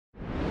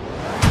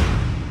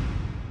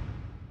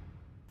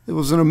There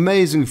was an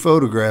amazing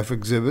photograph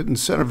exhibit in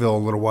Centerville a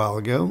little while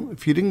ago.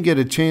 If you didn't get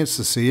a chance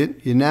to see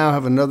it, you now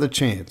have another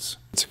chance.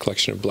 It's a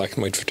collection of black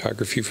and white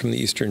photography from the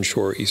Eastern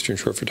Shore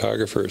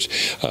photographers,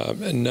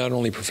 not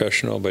only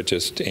professional, but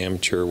just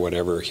amateur,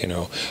 whatever, you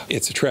know.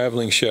 It's a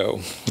traveling show.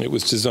 It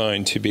was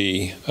designed to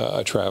be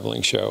a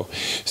traveling show.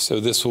 So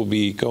this will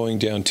be going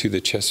down to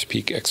the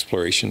Chesapeake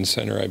Exploration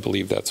Center, I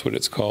believe that's what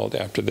it's called,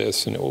 after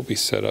this, and it will be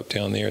set up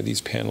down there. These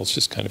panels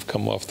just kind of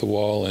come off the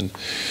wall, and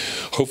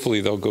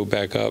hopefully they'll go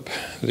back up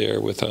there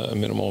with a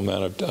minimal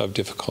amount of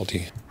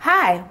difficulty.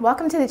 Hi,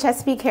 welcome to the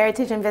Chesapeake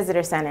Heritage and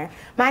Visitor Center.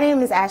 My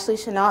name is Ashley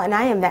Chanel, and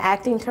I am the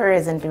Acting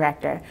Tourism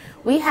Director.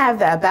 We have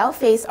the About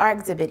Face art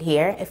exhibit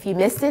here. If you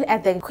missed it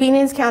at the Queen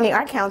Anne's County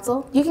Art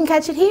Council, you can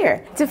catch it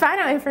here. To find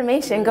out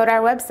information, go to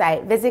our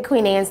website, visit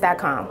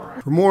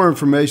queenannes.com. For more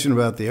information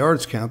about the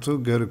Arts Council,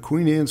 go to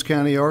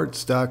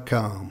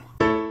queenannescountyarts.com.